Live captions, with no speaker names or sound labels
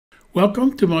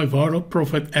Welcome to my Viral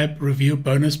Profit app review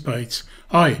bonus page.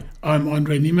 Hi, I'm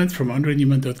Andre Niemand from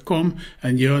andrenieemand.com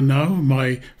and you are now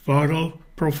my Viral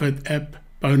Profit app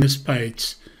bonus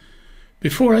page.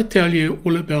 Before I tell you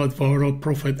all about Viral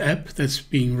Profit app that's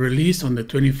being released on the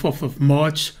 24th of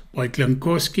March by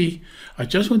Glencorski, I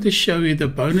just want to show you the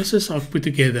bonuses I've put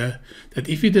together that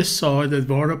if you decide that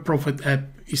Viral Profit app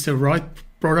is the right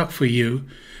product for you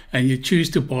and you choose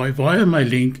to buy via my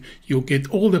link, you'll get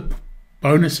all the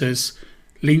bonuses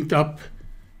linked up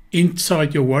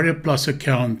inside your Warrior Plus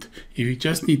account. You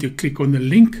just need to click on the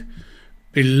link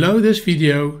below this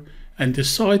video and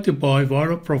decide to buy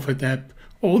Viral Profit app.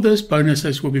 All those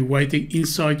bonuses will be waiting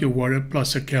inside your Warrior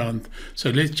Plus account.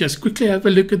 So let's just quickly have a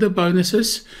look at the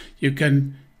bonuses. You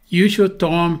can use your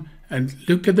time and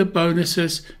look at the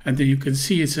bonuses, and then you can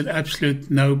see it's an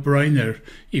absolute no-brainer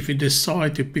if you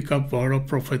decide to pick up Viral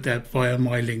Profit app via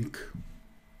my link.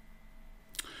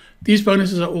 These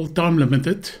bonuses are all time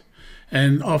limited,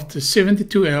 and after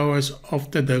 72 hours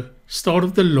after the start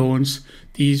of the launch,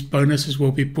 these bonuses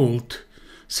will be pulled.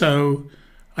 So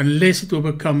unless it will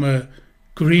become a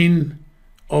green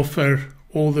offer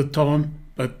all the time,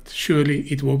 but surely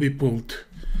it will be pulled.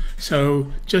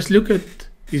 So just look at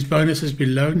these bonuses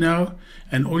below now,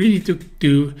 and all you need to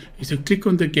do is to click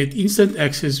on the Get Instant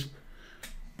Access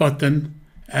button,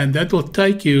 and that will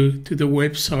take you to the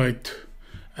website.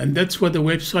 And that's what the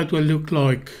website will look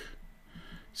like.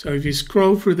 So if you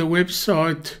scroll through the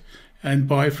website and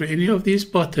buy for any of these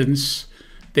buttons,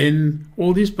 then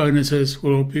all these bonuses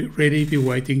will be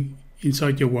waiting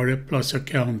inside your Warrior Plus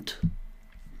account.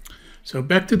 So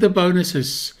back to the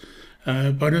bonuses.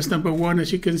 Bonus number 1,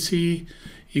 as you can see,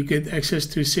 you get access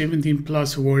to 17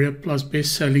 plus Warrior Plus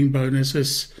best-selling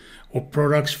bonuses or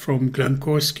products from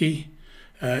Glencorski.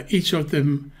 Each of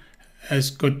them has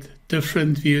got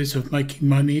different views of making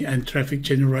money and traffic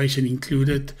generation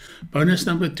included. Bonus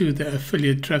number 2, the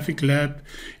Affiliate Traffic Lab,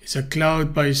 is a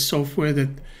cloud-based software that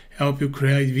helps you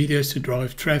create videos to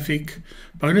drive traffic.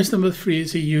 Bonus number 3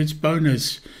 is a huge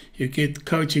bonus. You get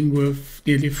coaching worth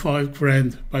nearly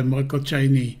 $5,000 by Michael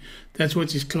Cheney. That's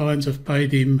what his clients have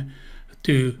paid him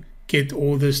to get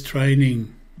all this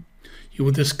training. You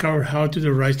will discover how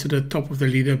to race to the top of the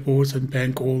leaderboards and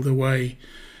bank all the way.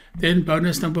 Then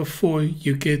bonus number 4,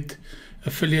 you get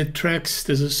affiliate tracks.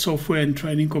 There's a software and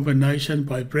training combination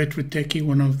by Brett Rutecki,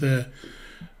 one of the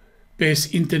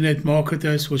best internet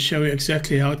marketers. Will show you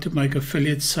exactly how to make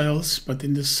affiliate sales, but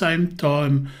in the same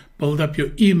time build up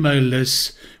your email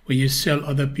list when you sell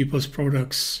other people's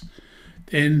products.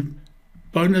 Then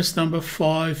bonus number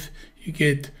 5, you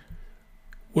get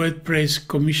WordPress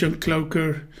Commission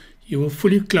Cloaker. You will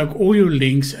fully cloak all your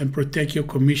links and protect your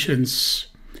commissions.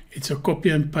 It's a copy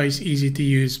and paste, easy to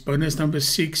use. Bonus number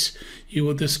 6, you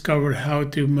will discover how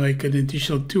to make an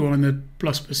additional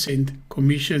 200+%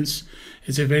 commissions.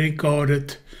 It's a very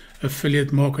guarded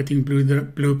affiliate marketing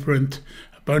blueprint.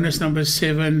 Bonus number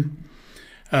 7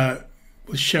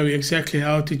 will show you exactly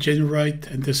how to generate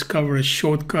and discover a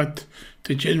shortcut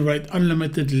to generate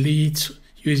unlimited leads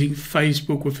using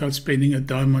Facebook without spending a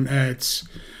dime on ads.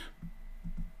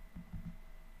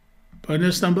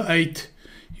 Bonus number 8,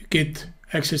 you get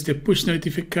access to push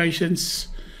notifications.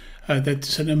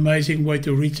 That's an amazing way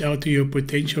to reach out to your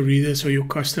potential readers or your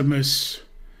customers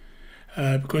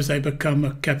because they become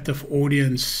a captive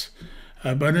audience.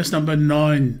 Bonus number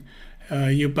 9,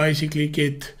 you basically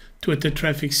get Twitter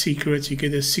traffic secrets. You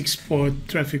get a 6-part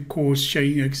traffic course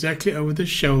showing you exactly over the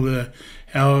shoulder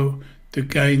how to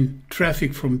gain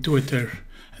traffic from Twitter.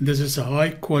 And this is a high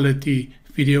quality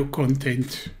video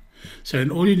content. So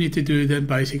and all you need to do then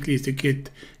basically is to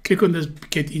click on this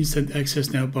Get Instant Access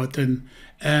Now button,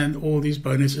 and all these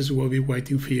bonuses will be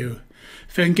waiting for you.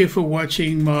 Thank you for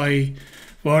watching my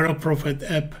Viral Profit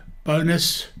app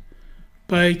bonus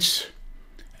page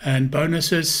and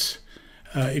bonuses.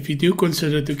 If you do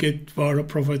consider to get Viral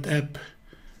Profit app,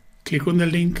 click on the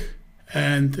link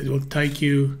and it will take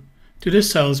you to the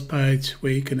sales page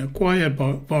where you can acquire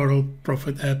Viral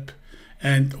Profit app,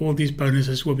 and all these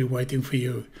bonuses will be waiting for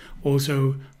you.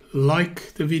 Also,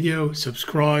 like the video,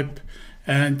 subscribe,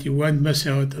 and you won't miss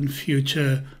out on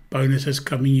future bonuses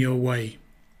coming your way.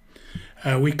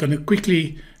 We're going to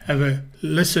quickly have a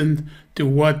listen to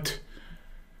what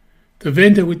the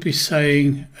vendor would be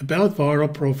saying about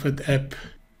Viral Profit app,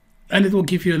 and it will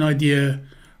give you an idea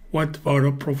what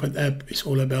Viral Profit app is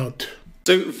all about.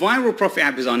 So Viral Profit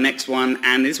app is our next one,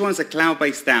 and this one's a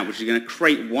cloud-based app which is going to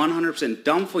create 100%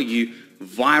 done for you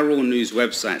viral news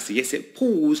websites. So yes, it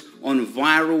pulls on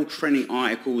viral trending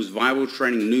articles, viral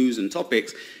trending news and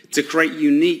topics to create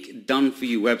unique done for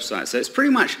you websites. So it's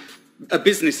pretty much a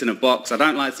business in a box. I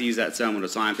don't like to use that term all the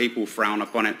time. People frown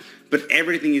upon it, but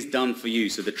everything is done for you.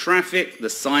 So the traffic, the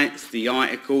sites, the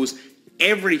articles,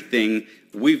 everything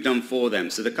we've done for them.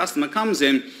 So the customer comes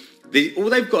in, all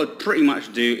they've got to pretty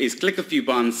much do is click a few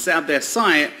buttons, set up their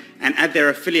site, and add their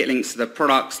affiliate links to the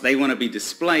products they want to be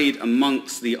displayed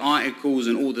amongst the articles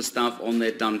and all the stuff on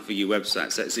their done-for-you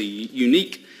website. So it's a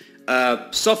unique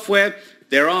software.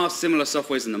 There are similar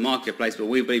softwares in the marketplace, but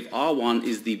we believe our one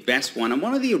is the best one and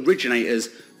one of the originators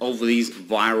of these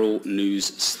viral news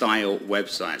style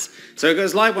websites. So it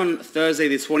goes live on Thursday,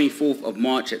 the 24th of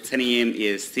March at 10 a.m.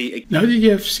 EST. Now that you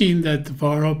have seen that the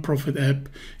Viral Profit app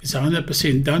is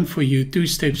 100% done for you,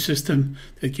 two-step system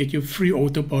that get you free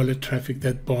autopilot traffic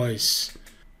that buys.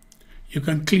 You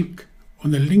can click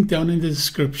on the link down in the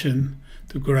description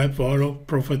to grab Viral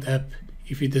Profit app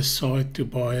if you decide to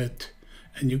buy it,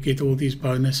 and you get all these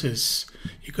bonuses.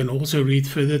 You can also read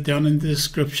further down in the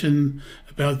description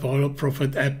about Viral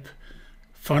Profit app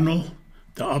funnel,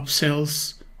 the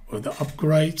upsells or the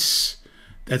upgrades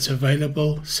that's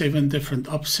available, 7 different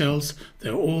upsells.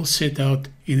 They're all set out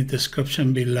in the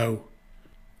description below.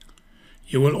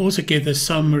 You will also get a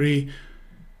summary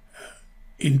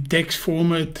in text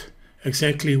format,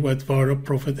 exactly what Viral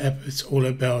Profit app is all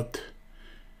about.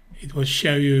 It will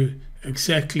show you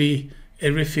exactly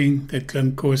everything that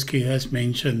Glenn Korski has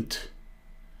mentioned.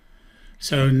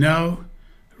 So now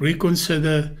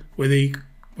reconsider whether you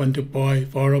want to buy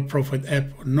Viral Profit app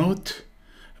or not,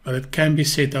 but it can be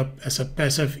set up as a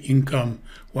passive income.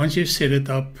 Once you've set it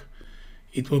up,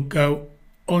 it will go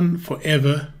on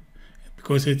forever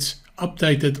because it's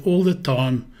updated all the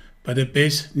time by the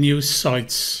best news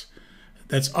sites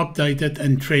that's updated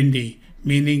and trendy,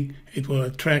 meaning it will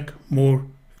attract more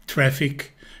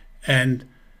traffic and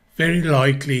very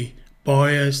likely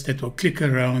buyers that will click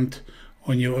around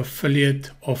on your affiliate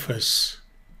offers.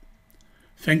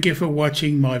 Thank you for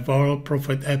watching my Viral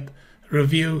Profit app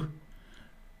review.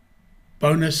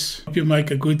 Bonus, hope you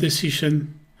make a good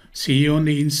decision. See you on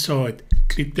the inside.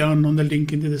 Click down on the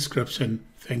link in the description.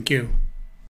 Thank you.